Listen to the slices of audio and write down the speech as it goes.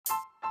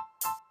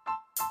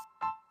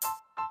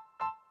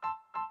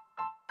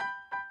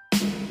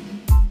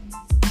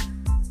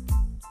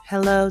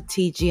Hello,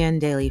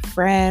 TGN Daily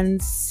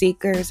friends,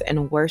 seekers,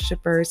 and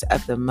worshipers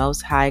of the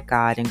Most High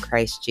God in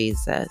Christ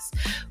Jesus.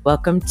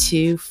 Welcome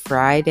to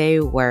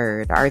Friday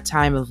Word, our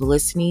time of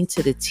listening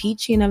to the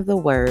teaching of the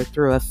Word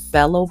through a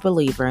fellow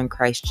believer in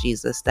Christ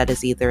Jesus that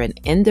is either an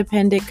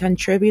independent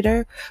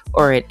contributor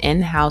or an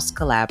in-house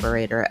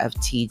collaborator of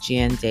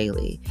TGN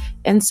Daily,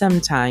 and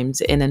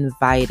sometimes an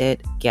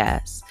invited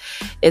guest.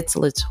 It's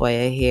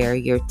Latoya here,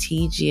 your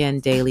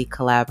TGN Daily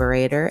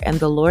collaborator, and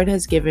the Lord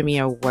has given me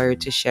a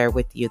word to share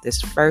with you this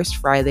first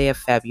Friday of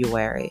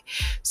February.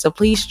 So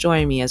please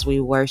join me as we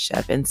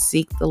worship and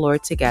seek the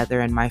Lord together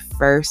in my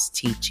first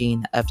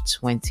teaching of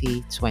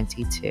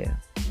 2022.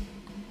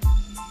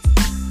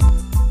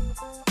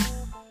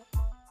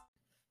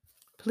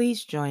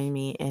 Please join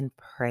me in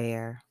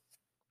prayer.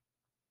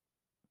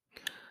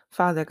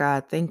 Father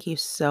God, thank you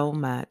so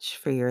much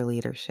for your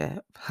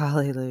leadership.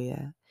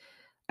 Hallelujah.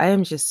 I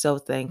am just so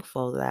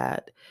thankful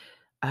that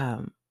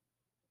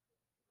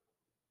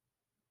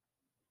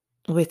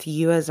with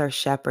you as our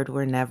shepherd,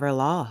 we're never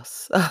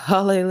lost.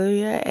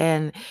 Hallelujah.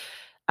 And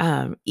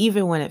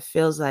even when it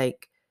feels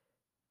like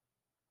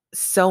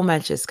so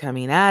much is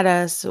coming at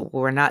us,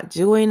 we're not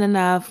doing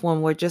enough,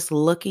 when we're just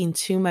looking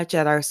too much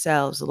at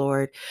ourselves,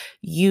 Lord,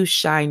 you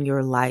shine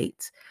your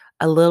light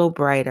a little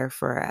brighter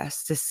for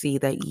us to see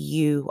that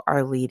you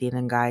are leading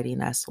and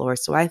guiding us, Lord.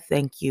 So I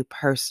thank you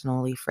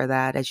personally for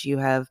that, as you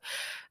have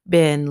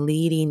been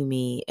leading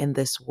me in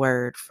this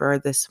word for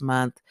this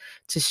month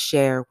to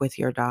share with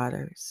your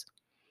daughters.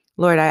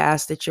 Lord, I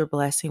ask that your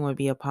blessing would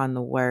be upon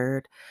the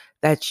word,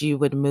 that you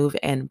would move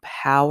in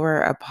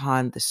power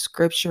upon the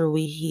scripture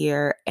we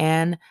hear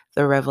and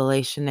the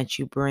revelation that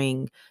you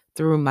bring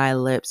through my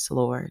lips,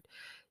 Lord.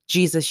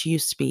 Jesus, you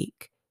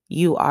speak.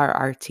 You are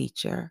our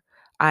teacher.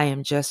 I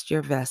am just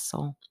your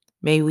vessel.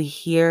 May we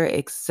hear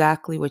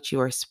exactly what you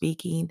are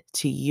speaking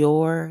to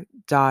your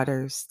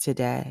daughters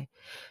today,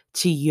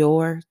 to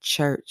your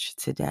church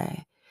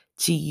today,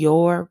 to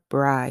your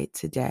bride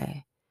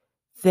today.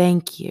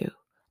 Thank you,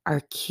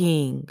 our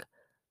King,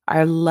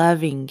 our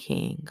loving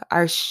King,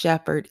 our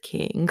shepherd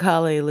King.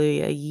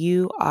 Hallelujah.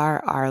 You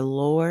are our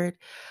Lord,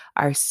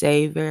 our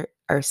Savior,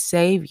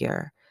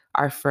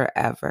 our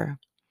forever.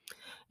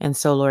 And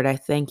so, Lord, I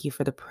thank you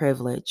for the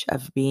privilege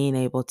of being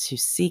able to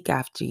seek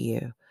after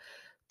you,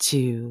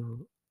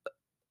 to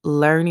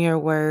learn your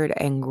word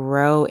and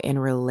grow in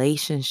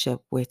relationship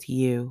with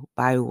you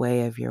by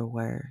way of your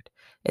word.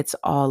 It's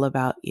all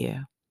about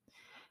you.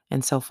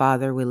 And so,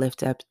 Father, we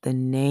lift up the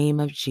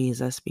name of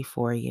Jesus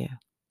before you.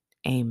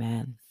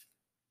 Amen.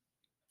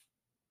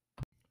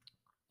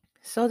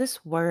 So,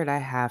 this word I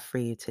have for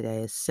you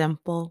today is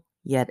simple,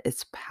 yet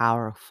it's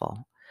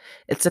powerful.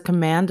 It's a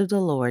command of the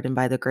Lord, and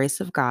by the grace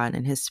of God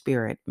and His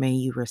Spirit, may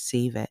you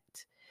receive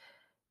it.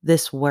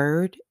 This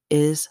word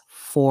is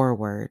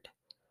forward,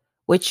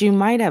 which you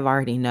might have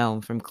already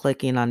known from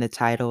clicking on the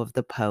title of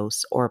the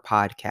post or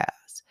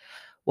podcast.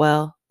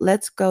 Well,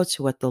 let's go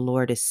to what the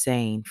Lord is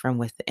saying from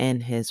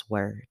within His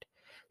word.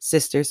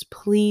 Sisters,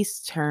 please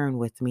turn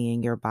with me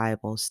in your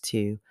Bibles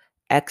to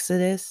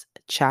Exodus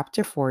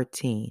chapter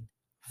 14,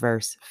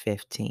 verse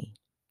 15.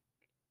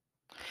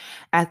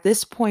 At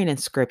this point in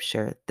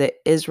scripture, the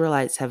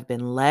Israelites have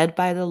been led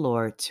by the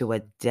Lord to a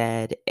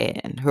dead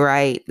end,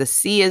 right? The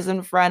sea is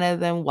in front of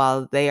them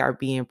while they are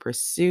being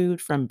pursued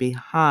from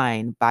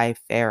behind by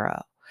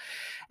Pharaoh.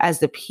 As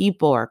the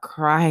people are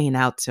crying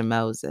out to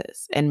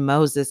Moses, and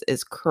Moses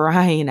is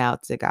crying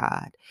out to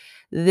God.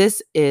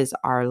 This is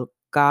our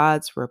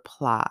God's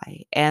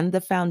reply and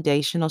the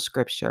foundational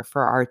scripture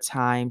for our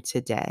time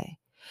today.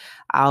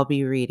 I'll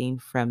be reading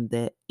from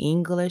the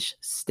English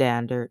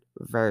Standard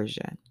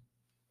Version.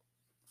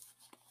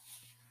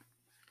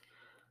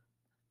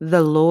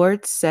 The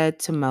Lord said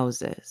to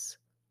Moses,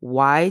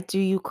 "Why do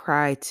you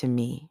cry to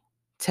me?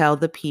 Tell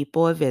the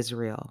people of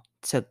Israel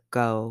to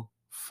go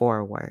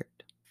forward."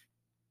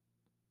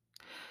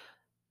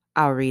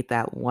 I'll read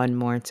that one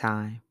more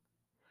time.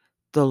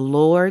 The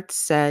Lord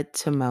said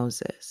to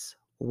Moses,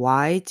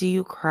 "Why do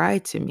you cry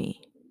to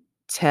me?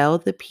 Tell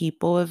the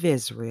people of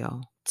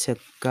Israel to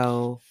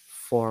go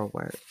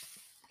forward."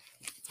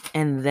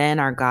 And then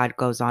our God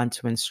goes on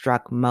to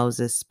instruct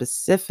Moses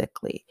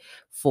specifically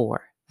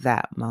for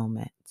that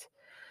moment.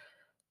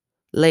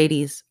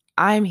 Ladies,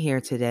 I'm here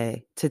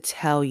today to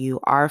tell you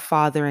our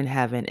Father in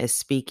heaven is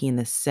speaking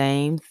the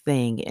same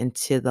thing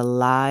into the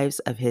lives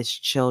of his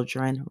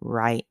children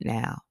right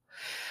now.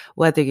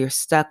 Whether you're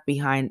stuck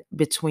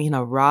between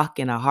a rock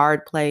and a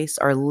hard place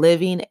or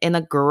living in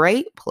a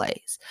great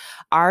place,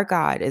 our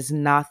God is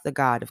not the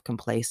God of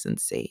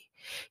complacency.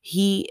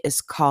 He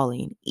is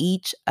calling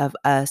each of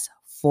us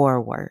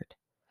forward.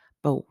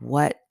 But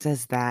what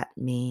does that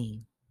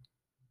mean?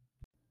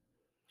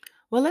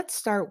 Well, let's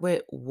start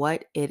with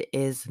what it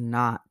is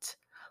not.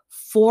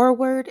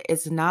 Forward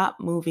is not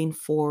moving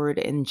forward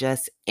in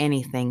just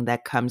anything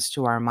that comes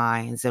to our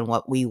minds and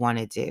what we want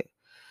to do,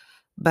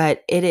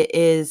 but it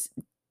is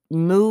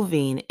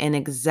moving in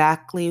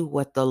exactly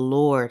what the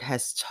Lord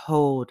has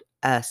told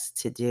us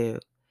to do.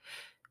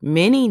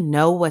 Many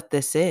know what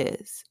this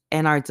is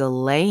and are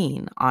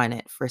delaying on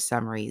it for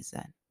some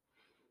reason.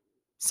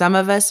 Some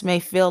of us may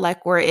feel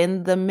like we're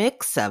in the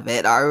mix of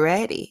it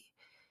already.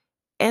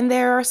 And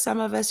there are some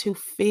of us who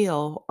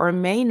feel or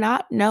may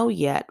not know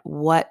yet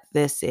what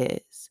this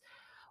is.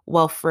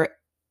 Well, for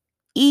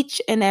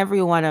each and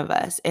every one of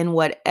us, in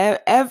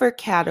whatever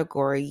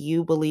category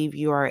you believe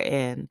you are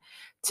in,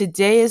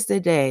 today is the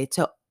day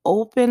to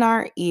open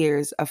our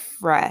ears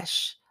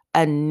afresh,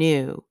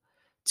 anew,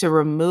 to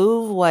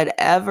remove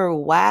whatever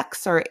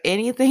wax or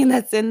anything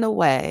that's in the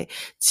way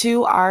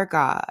to our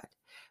God.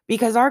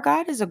 Because our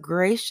God is a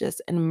gracious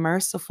and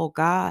merciful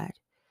God.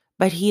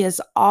 But he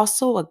is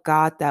also a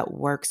God that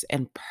works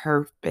in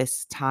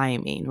purpose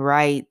timing,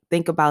 right?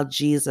 Think about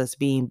Jesus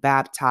being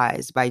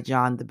baptized by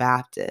John the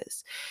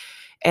Baptist.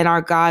 And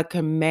our God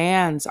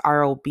commands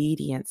our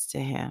obedience to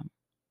him.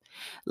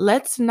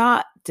 Let's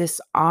not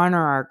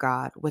dishonor our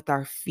God with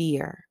our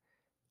fear,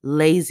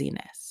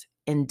 laziness,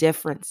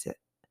 indifference,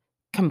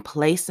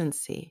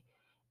 complacency,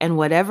 and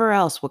whatever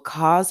else would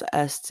cause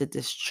us to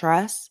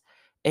distrust,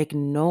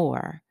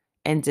 ignore,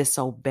 and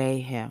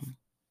disobey him.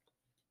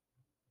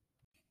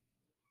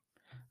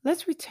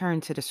 Let's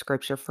return to the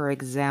scripture for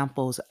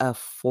examples of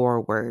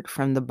forward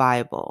from the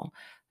Bible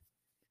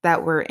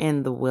that were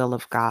in the will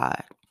of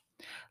God.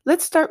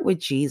 Let's start with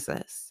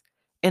Jesus.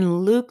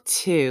 In Luke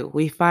 2,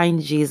 we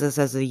find Jesus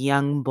as a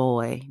young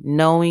boy,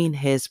 knowing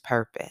his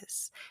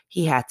purpose.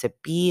 He had to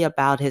be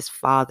about his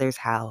father's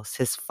house,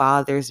 his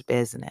father's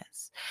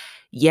business.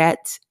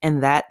 Yet, in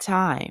that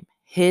time,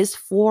 his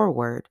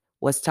forward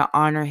was to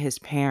honor his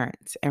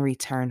parents and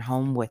return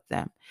home with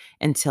them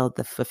until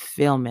the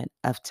fulfillment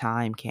of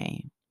time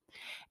came.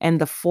 And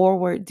the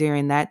forward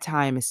during that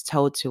time is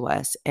told to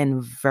us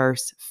in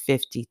verse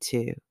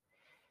 52.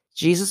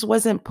 Jesus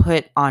wasn't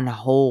put on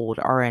hold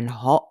or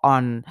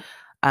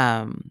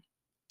um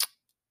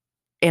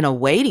in a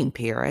waiting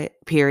period.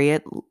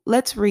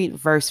 Let's read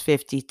verse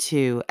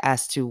 52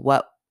 as to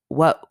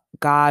what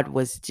God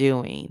was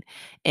doing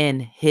in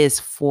his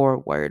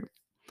forward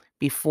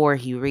before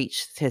he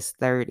reached his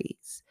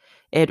 30s.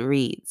 It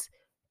reads,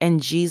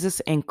 "And Jesus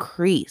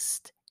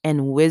increased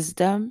in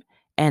wisdom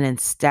and in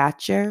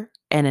stature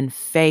and in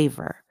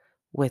favor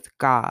with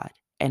God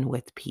and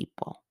with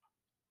people."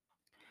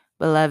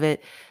 Beloved,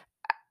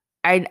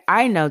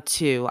 I know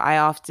too. I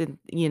often,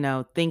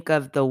 think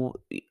of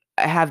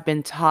have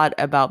been taught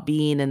about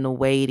being in the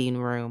waiting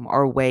room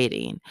or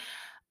waiting.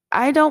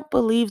 I don't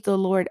believe the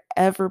Lord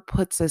ever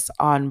puts us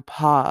on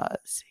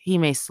pause. He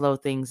may slow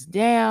things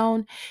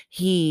down.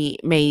 He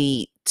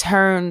may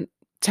turn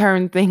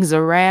things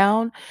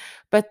around,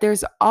 but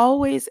there's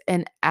always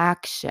an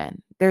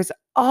action. There's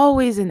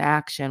always an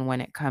action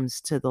when it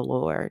comes to the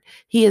Lord.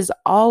 He is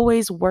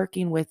always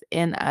working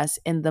within us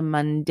in the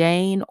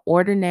mundane,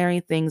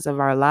 ordinary things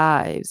of our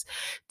lives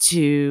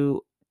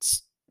to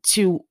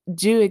to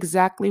do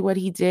exactly what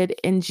he did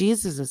in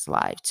Jesus's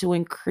life, to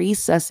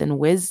increase us in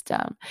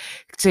wisdom,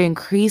 to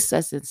increase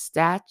us in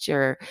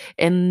stature,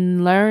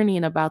 and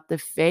learning about the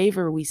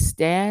favor we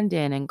stand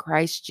in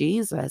Christ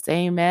Jesus.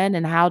 Amen.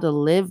 And how to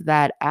live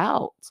that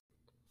out.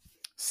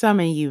 Some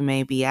of you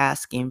may be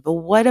asking, but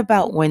what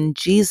about when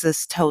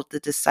Jesus told the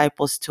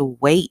disciples to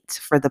wait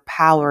for the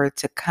power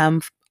to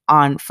come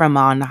on from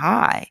on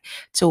high,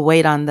 to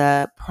wait on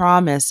the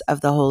promise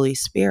of the Holy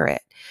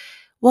Spirit?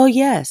 Well,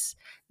 yes,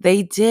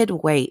 they did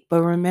wait,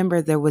 but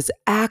remember there was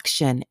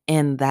action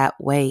in that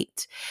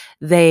wait.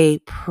 They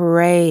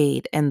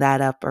prayed in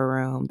that upper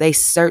room. They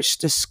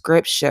searched the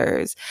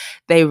scriptures.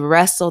 They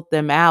wrestled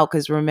them out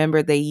because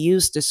remember they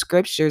used the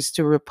scriptures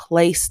to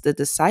replace the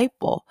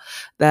disciple,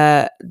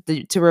 to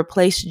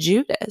replace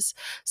Judas.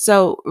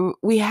 So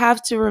we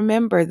have to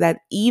remember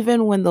that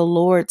even when the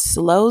Lord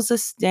slows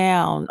us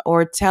down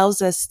or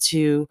tells us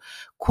to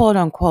quote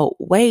unquote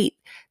wait,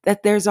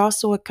 that there's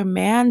also a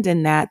command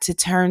in that to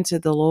turn to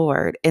the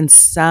Lord in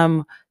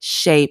some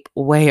shape,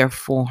 way, or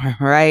form,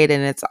 right?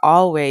 And it's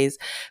always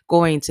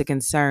going to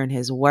concern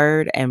his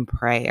word and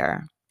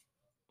prayer.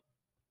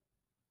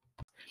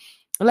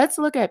 Let's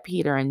look at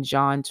Peter in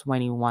John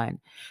 21,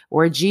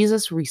 where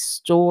Jesus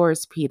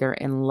restores Peter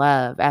in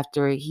love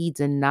after he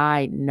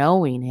denied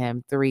knowing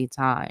him 3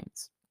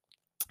 times.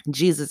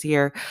 Jesus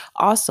here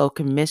also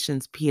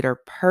commissions Peter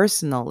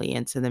personally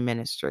into the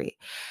ministry.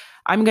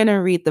 I'm going to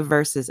read the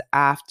verses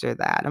after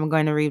that. I'm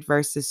going to read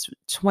verses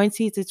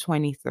 20 to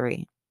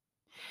 23.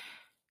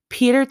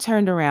 Peter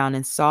turned around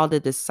and saw the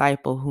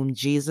disciple whom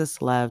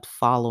Jesus loved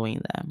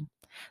following them.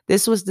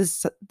 This was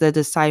the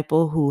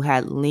disciple who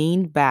had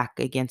leaned back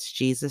against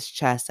Jesus'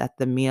 chest at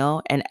the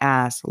meal and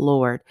asked,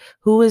 "Lord,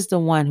 who is the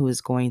one who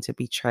is going to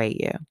betray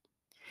you?"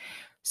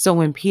 So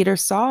when Peter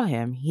saw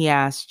him, he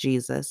asked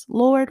Jesus,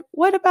 "Lord,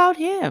 what about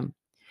him?"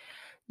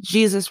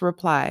 Jesus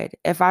replied,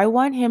 "If I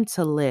want him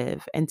to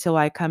live until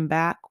I come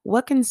back,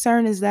 what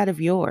concern is that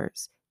of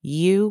yours?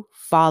 You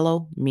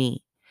follow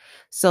me."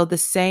 So the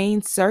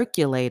saying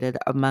circulated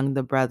among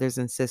the brothers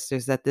and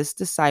sisters that this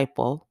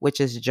disciple,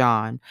 which is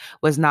John,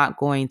 was not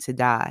going to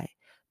die,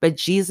 But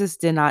Jesus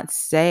did not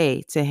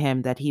say to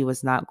him that he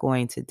was not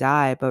going to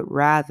die, but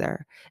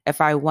rather,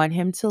 if I want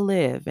him to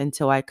live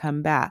until I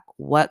come back,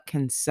 what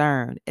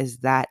concern is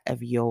that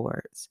of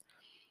yours?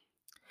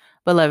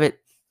 Beloved,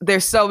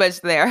 there's so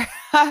much there.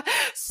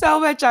 So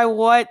much I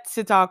want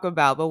to talk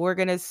about, but we're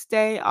going to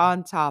stay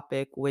on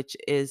topic, which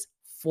is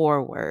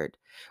forward.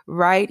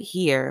 Right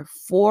here,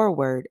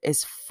 forward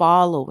is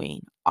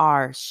following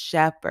our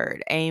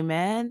shepherd.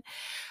 Amen.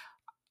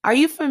 Are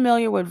you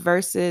familiar with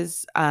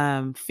verses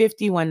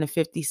 51 to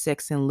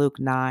 56 in Luke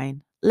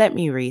 9? Let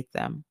me read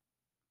them.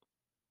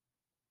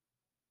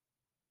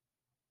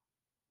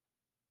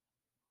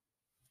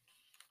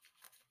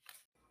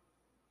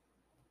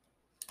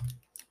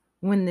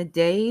 When the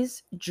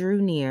days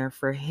drew near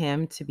for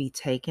him to be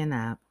taken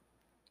up,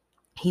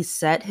 he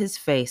set his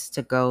face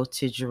to go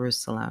to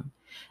Jerusalem,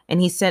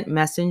 and he sent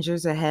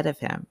messengers ahead of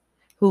him,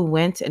 who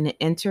went and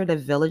entered a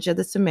village of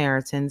the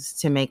Samaritans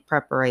to make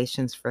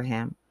preparations for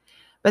him.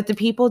 But the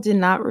people did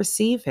not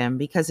receive him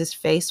because his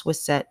face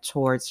was set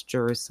towards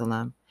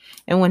Jerusalem.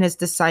 And when his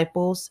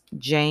disciples,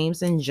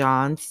 James and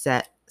John,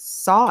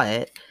 saw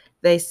it,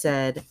 they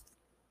said,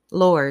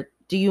 Lord,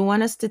 do you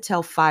want us to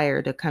tell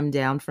fire to come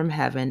down from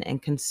heaven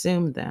and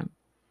consume them?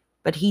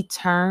 But he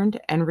turned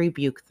and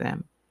rebuked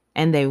them,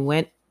 and they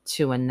went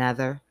to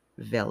another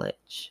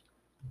village.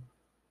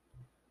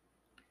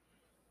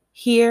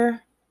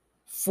 Here,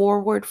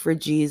 forward for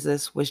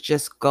Jesus was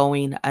just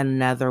going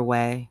another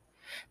way.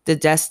 The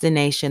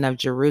destination of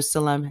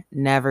Jerusalem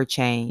never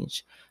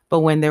changed.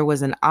 But when there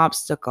was an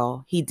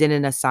obstacle, he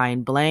didn't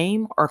assign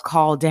blame or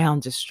call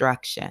down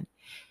destruction.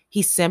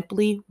 He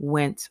simply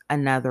went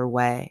another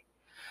way.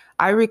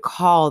 I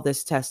recall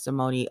this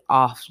testimony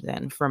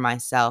often for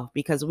myself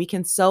because we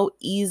can so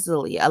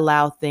easily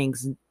allow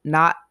things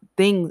not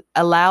going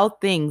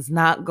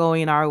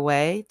our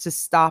way to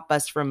stop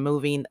us from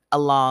moving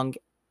along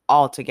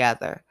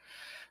altogether.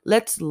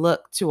 Let's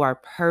look to our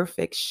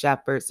perfect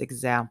shepherd's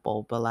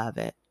example,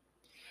 beloved.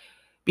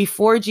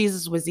 Before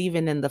Jesus was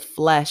even in the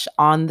flesh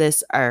on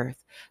this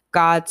earth,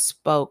 God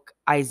spoke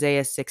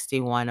Isaiah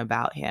 61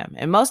 about him.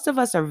 And most of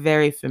us are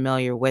very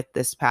familiar with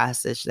this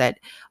passage that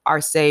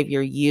our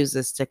Savior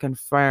uses to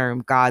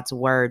confirm God's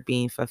word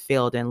being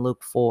fulfilled in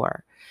Luke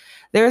 4.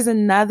 There's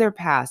another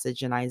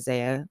passage in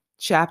Isaiah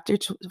chapter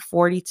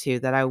 42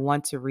 that I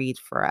want to read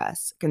for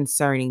us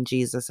concerning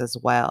Jesus as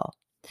well.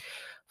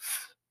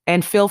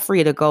 And feel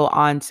free to go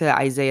on to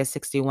Isaiah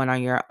 61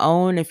 on your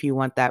own if you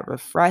want that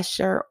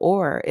refresher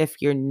or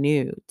if you're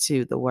new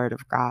to the Word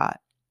of God.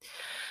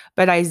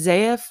 But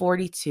Isaiah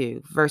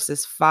 42,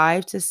 verses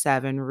 5 to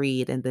 7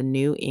 read in the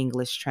New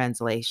English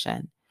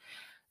Translation.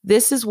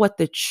 This is what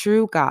the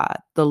true God,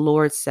 the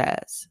Lord,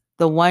 says,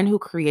 the one who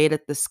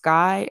created the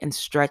sky and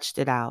stretched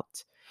it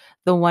out,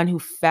 the one who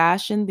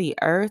fashioned the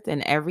earth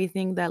and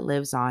everything that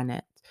lives on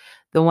it,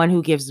 the one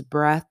who gives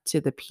breath to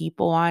the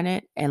people on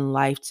it and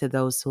life to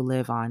those who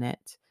live on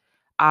it.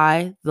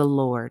 I, the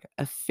Lord,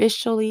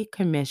 officially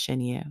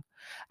commission you.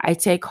 I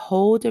take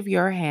hold of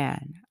your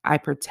hand. I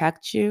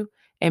protect you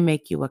and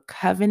make you a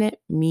covenant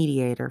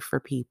mediator for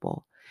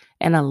people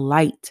and a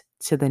light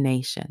to the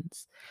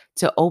nations,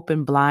 to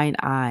open blind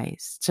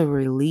eyes, to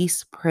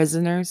release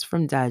prisoners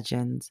from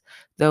dungeons,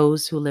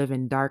 those who live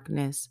in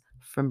darkness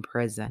from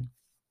prison.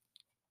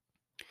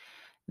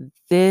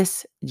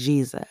 This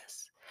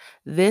Jesus,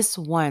 this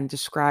one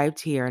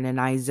described here in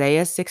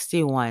Isaiah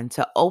 61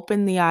 to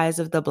open the eyes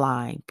of the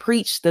blind,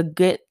 preach the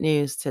good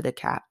news to the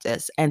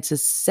captives, and to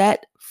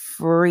set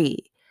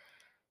free.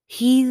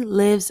 He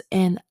lives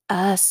in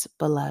us,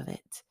 beloved.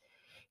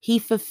 He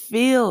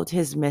fulfilled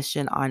his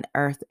mission on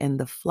earth in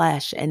the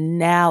flesh, and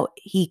now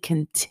he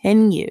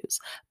continues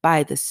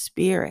by the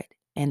Spirit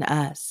in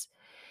us.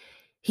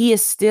 He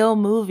is still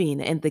moving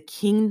in the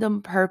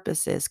kingdom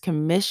purposes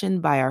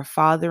commissioned by our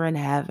Father in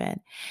heaven,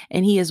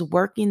 and he is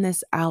working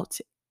this out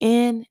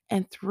in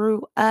and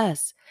through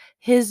us,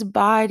 his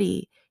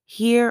body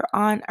here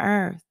on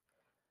earth.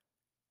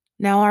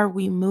 Now, are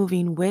we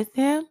moving with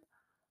him?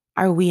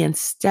 Are we in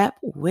step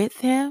with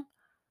him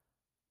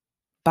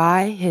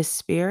by his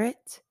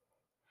Spirit?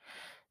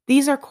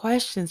 These are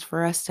questions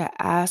for us to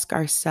ask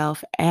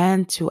ourselves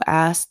and to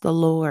ask the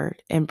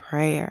Lord in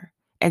prayer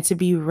and to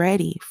be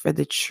ready for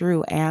the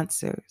true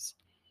answers.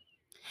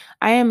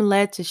 I am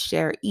led to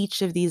share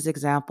each of these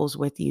examples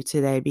with you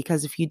today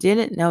because if you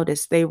didn't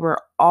notice, they were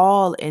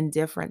all in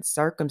different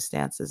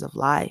circumstances of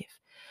life.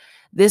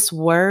 This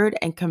word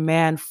and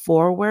command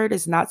forward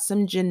is not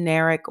some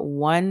generic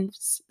one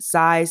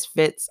size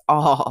fits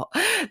all.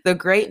 The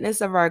greatness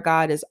of our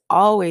God is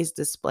always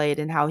displayed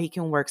in how he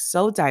can work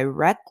so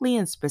directly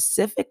and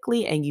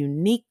specifically and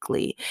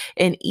uniquely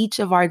in each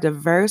of our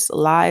diverse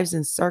lives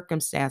and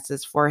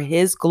circumstances for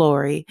his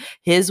glory,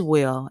 his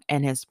will,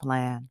 and his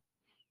plan.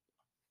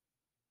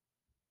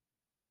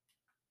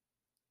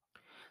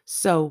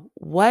 So,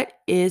 what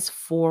is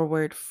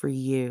forward for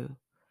you?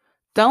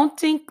 Don't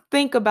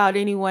think about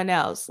anyone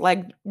else.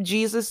 Like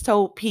Jesus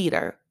told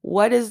Peter,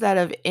 what is that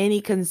of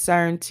any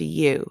concern to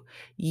you?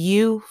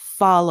 You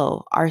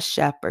follow our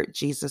shepherd,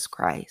 Jesus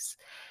Christ.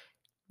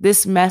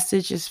 This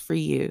message is for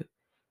you.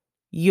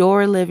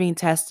 Your living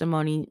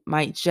testimony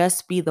might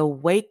just be the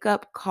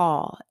wake-up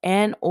call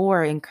and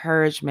or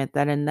encouragement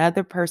that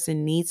another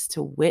person needs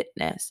to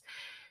witness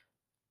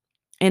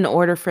in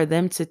order for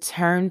them to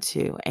turn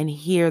to and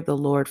hear the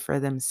Lord for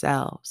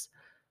themselves.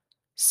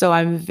 So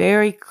I'm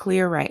very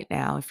clear right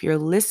now. If you're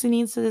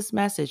listening to this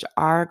message,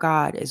 our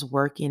God is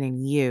working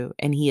in you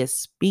and he is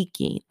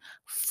speaking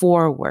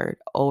forward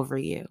over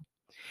you.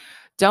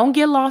 Don't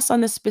get lost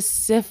on the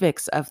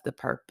specifics of the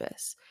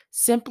purpose.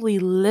 Simply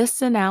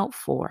listen out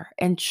for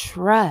and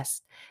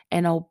trust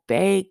and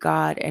obey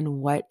God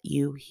in what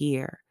you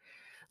hear.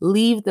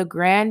 Leave the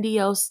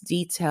grandiose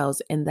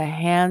details in the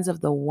hands of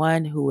the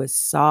one who is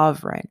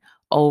sovereign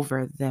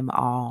over them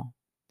all.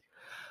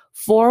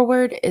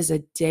 Forward is a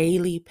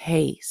daily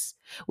pace.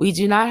 We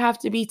do not have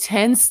to be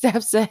 10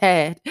 steps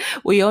ahead.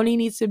 We only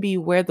need to be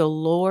where the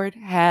Lord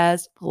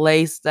has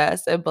placed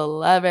us. And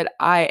beloved,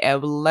 I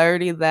am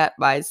learning that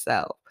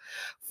myself.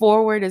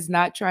 Forward is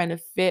not trying to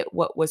fit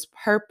what was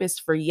purpose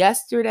for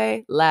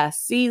yesterday,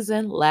 last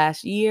season,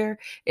 last year,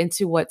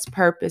 into what's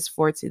purpose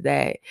for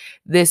today,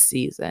 this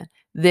season,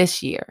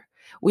 this year.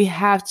 We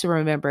have to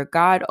remember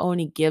God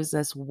only gives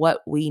us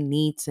what we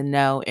need to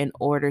know in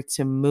order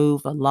to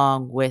move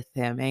along with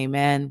him.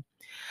 Amen.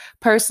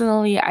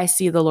 Personally, I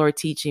see the Lord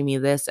teaching me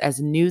this as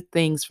new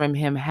things from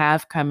him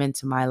have come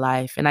into my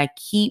life. And I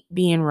keep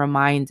being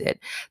reminded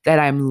that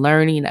I'm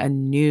learning a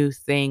new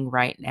thing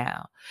right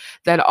now,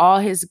 that all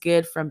his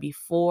good from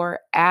before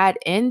add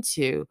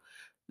into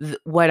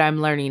what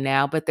I'm learning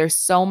now. But there's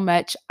so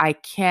much I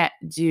can't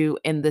do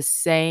in the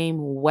same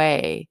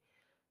way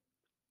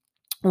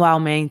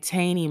while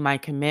maintaining my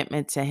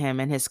commitment to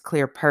him and his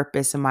clear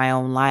purpose in my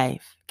own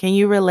life. Can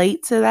you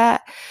relate to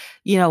that?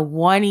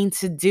 Wanting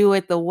to do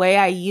it the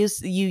way you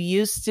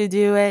used to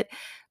do it,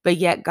 but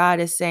yet God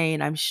is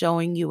saying, I'm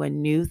showing you a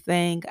new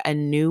thing, a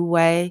new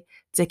way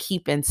to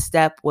keep in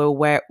step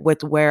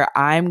with where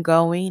I'm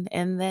going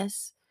in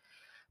this.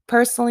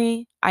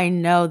 Personally, I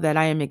know that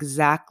I am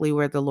exactly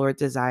where the Lord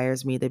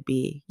desires me to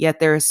be,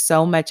 yet there is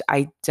so much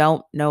I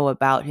don't know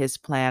about his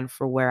plan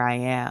for where I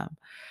am.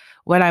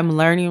 What I'm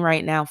learning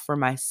right now for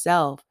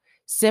myself,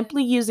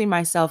 simply using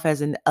myself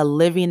as a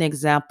living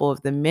example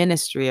of the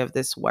ministry of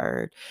this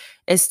word,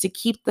 is to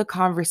keep the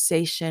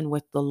conversation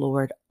with the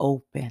Lord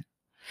open,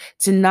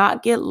 to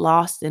not get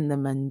lost in the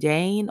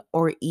mundane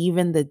or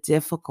even the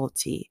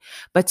difficulty,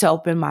 but to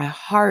open my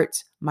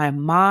heart, my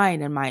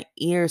mind, and my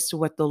ears to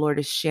what the Lord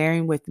is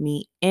sharing with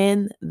me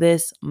in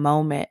this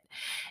moment.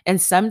 And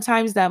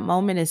sometimes that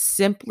moment is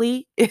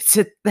simply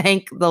to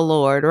thank the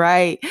Lord,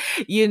 right?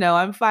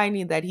 I'm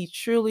finding that he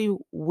truly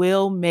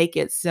will make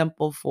it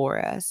simple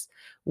for us.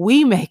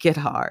 We make it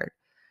hard.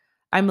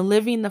 I'm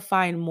living to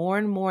find more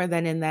and more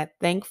that in that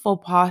thankful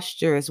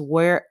posture is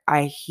where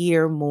I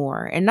hear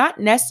more, and not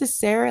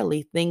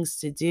necessarily things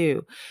to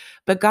do,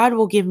 but God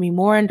will give me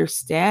more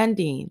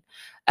understanding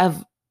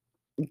of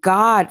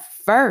God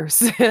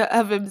first,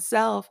 of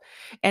himself,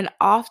 and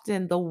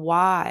often the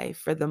why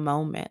for the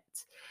moment.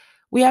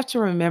 We have to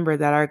remember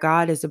that our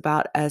God is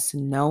about us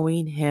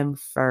knowing him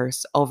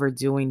first over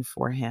doing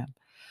for him.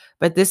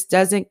 But this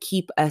doesn't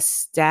keep us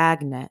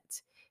stagnant.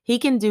 He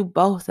can do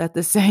both at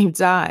the same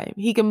time.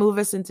 He can move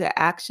us into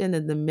action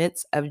in the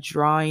midst of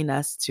drawing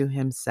us to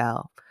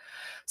himself.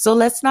 So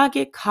let's not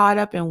get caught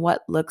up in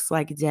what looks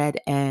like dead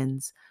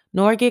ends,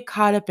 nor get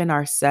caught up in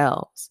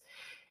ourselves.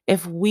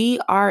 If we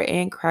are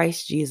in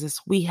Christ Jesus,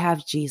 we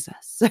have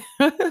Jesus.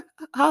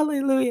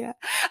 Hallelujah.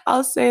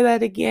 I'll say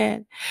that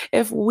again.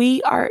 If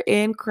we are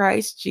in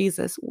Christ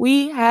Jesus,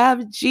 we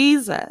have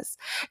Jesus,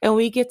 and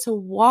we get to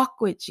walk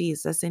with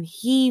Jesus, and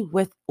he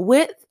with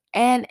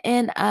and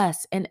in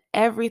us, and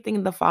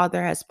everything the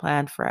Father has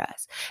planned for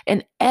us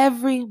in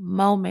every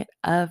moment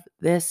of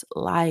this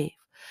life.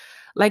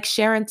 Like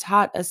Sharon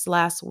taught us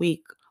last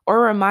week,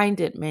 or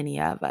reminded many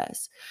of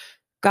us,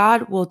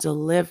 God will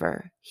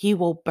deliver, he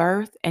will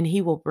birth, and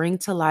he will bring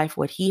to life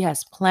what he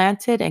has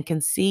planted and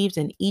conceived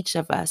in each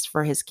of us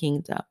for his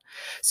kingdom.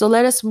 So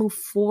let us move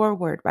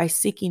forward by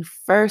seeking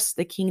first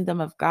the kingdom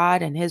of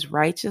God and his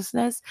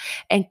righteousness,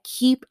 and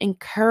keep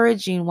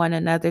encouraging one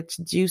another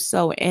to do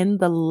so in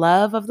the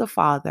love of the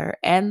Father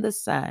and the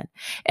Son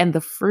and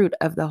the fruit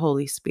of the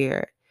Holy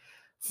Spirit.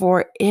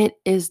 For it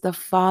is the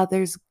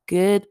Father's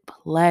good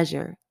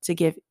pleasure to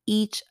give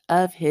each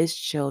of his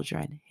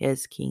children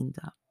his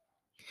kingdom.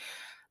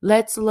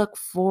 Let's look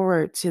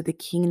forward to the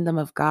kingdom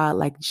of God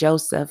like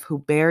Joseph, who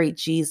buried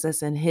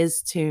Jesus in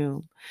his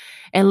tomb,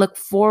 and look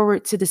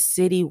forward to the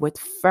city with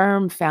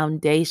firm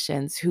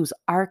foundations, whose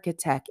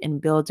architect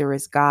and builder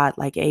is God,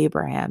 like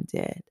Abraham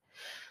did.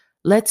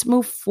 Let's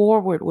move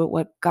forward with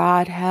what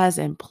God has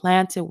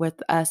implanted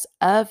with us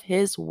of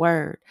his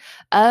word,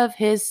 of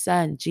his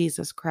son,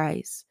 Jesus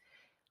Christ.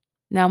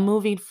 Now,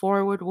 moving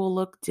forward will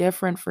look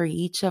different for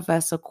each of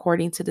us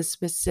according to the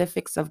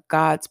specifics of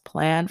God's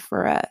plan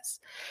for us.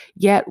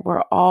 Yet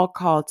we're all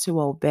called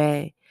to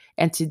obey,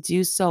 and to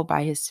do so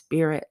by his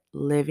Spirit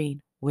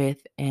living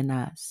within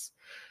us.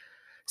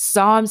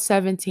 Psalm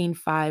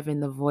 17:5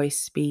 in the Voice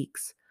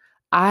speaks,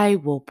 I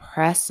will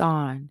press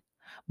on,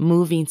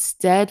 moving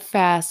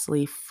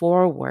steadfastly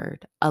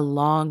forward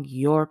along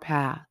your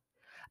path.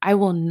 I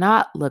will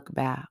not look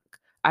back.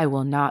 I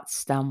will not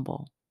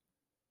stumble.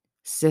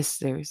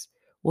 Sisters,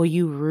 will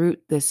you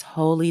root this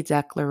holy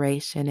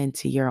declaration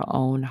into your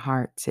own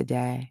heart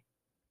today?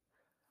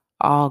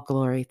 All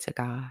glory to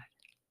God.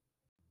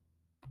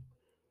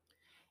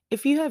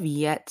 If you have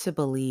yet to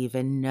believe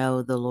and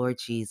know the Lord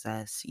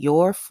Jesus,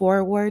 your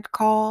forward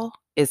call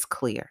is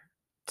clear.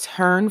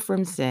 Turn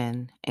from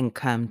sin and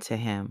come to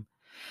Him.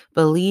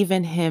 Believe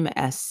in Him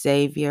as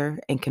Savior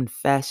and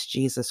confess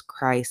Jesus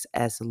Christ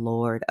as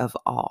Lord of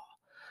all,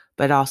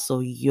 but also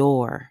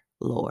your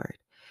Lord.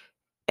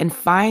 And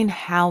find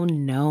how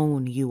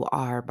known you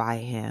are by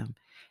Him.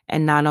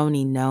 And not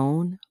only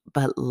known,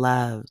 but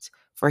loved,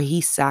 for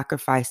He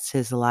sacrificed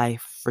His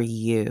life for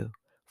you,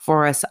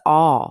 for us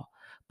all,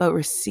 but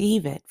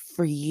receive it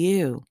for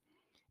you.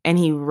 And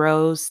He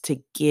rose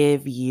to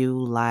give you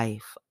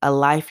life, a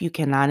life you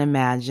cannot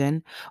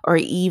imagine or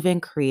even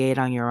create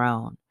on your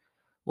own.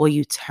 Will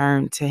you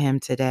turn to Him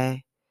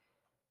today?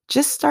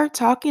 Just start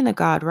talking to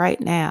God right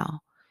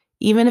now.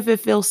 Even if it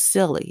feels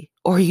silly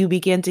or you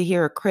begin to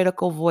hear a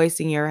critical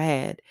voice in your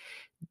head,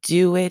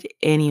 do it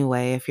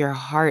anyway if your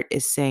heart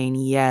is saying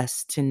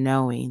yes to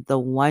knowing the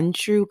one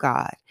true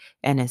God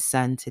and His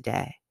Son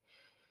today.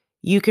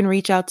 You can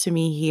reach out to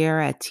me here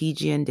at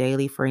TGN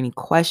Daily for any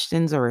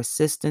questions or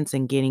assistance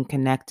in getting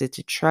connected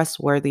to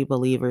trustworthy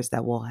believers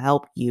that will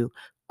help you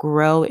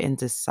grow in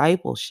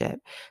discipleship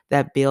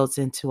that builds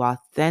into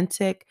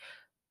authentic,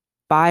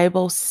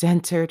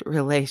 Bible-centered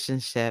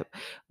relationship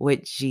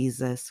with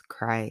Jesus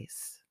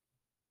Christ.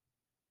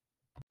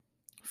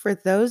 For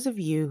those of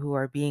you who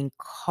are being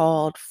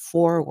called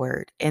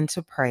forward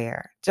into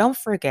prayer, don't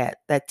forget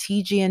that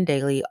TGN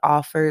Daily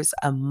offers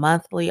a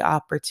monthly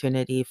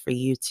opportunity for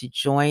you to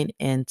join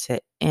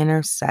into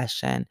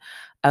intercession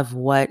of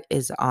what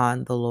is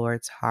on the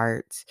Lord's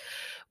heart.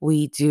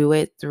 We do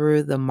it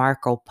through the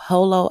Marco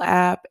Polo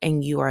app,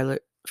 and you are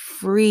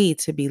free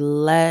to be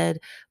led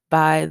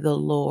by the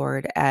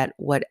Lord at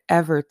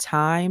whatever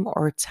time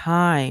or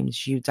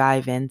times you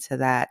dive into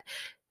that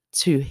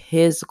to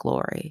His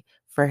glory,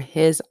 for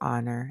His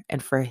honor,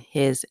 and for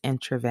His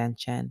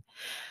intervention.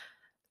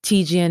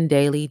 TGN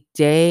Daily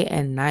day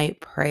and night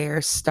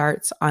prayer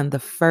starts on the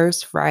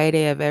first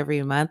Friday of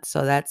every month,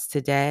 so that's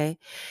today.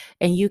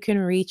 And you can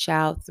reach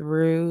out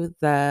through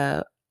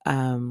the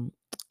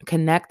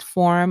connect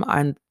form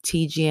on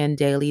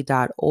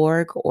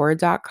tgndaily.org or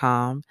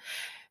 .com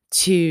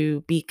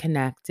to be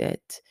connected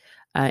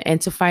and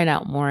to find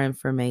out more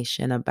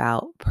information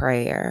about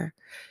prayer.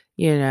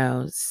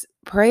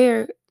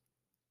 Prayer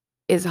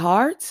is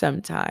hard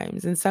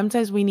sometimes. And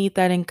sometimes we need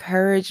that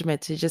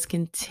encouragement to just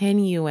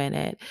continue in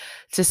it,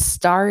 to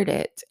start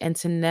it, and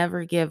to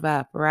never give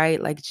up,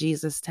 right? Like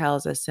Jesus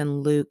tells us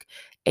in Luke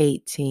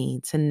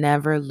 18, to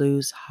never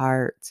lose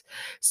heart.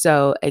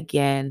 So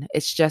again,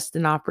 it's just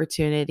an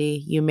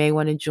opportunity. You may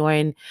want to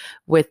join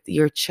with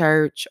your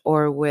church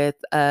or with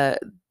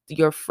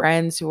your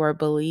friends who are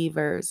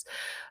believers.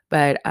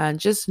 But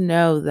just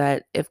know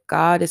that if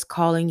God is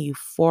calling you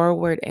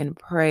forward in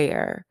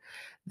prayer,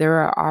 there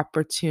are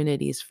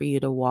opportunities for you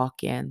to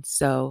walk in.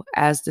 So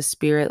as the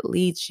Spirit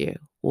leads you,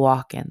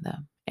 walk in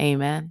them.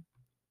 Amen.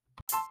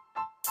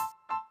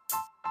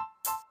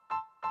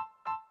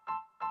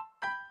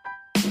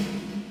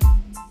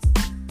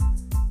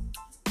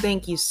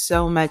 Thank you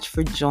so much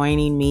for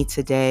joining me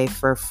today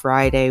for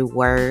Friday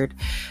Word.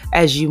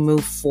 As you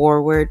move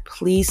forward,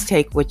 please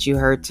take what you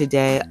heard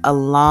today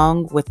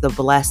along with the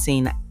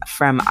blessing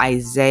from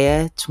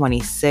Isaiah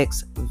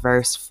 26,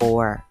 verse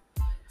 4.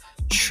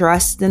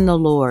 Trust in the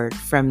Lord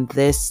from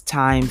this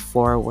time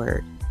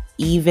forward,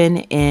 even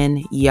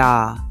in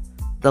Yah,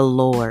 the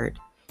Lord,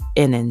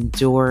 an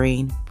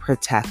enduring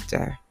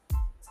protector.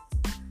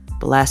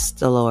 Bless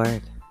the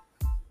Lord.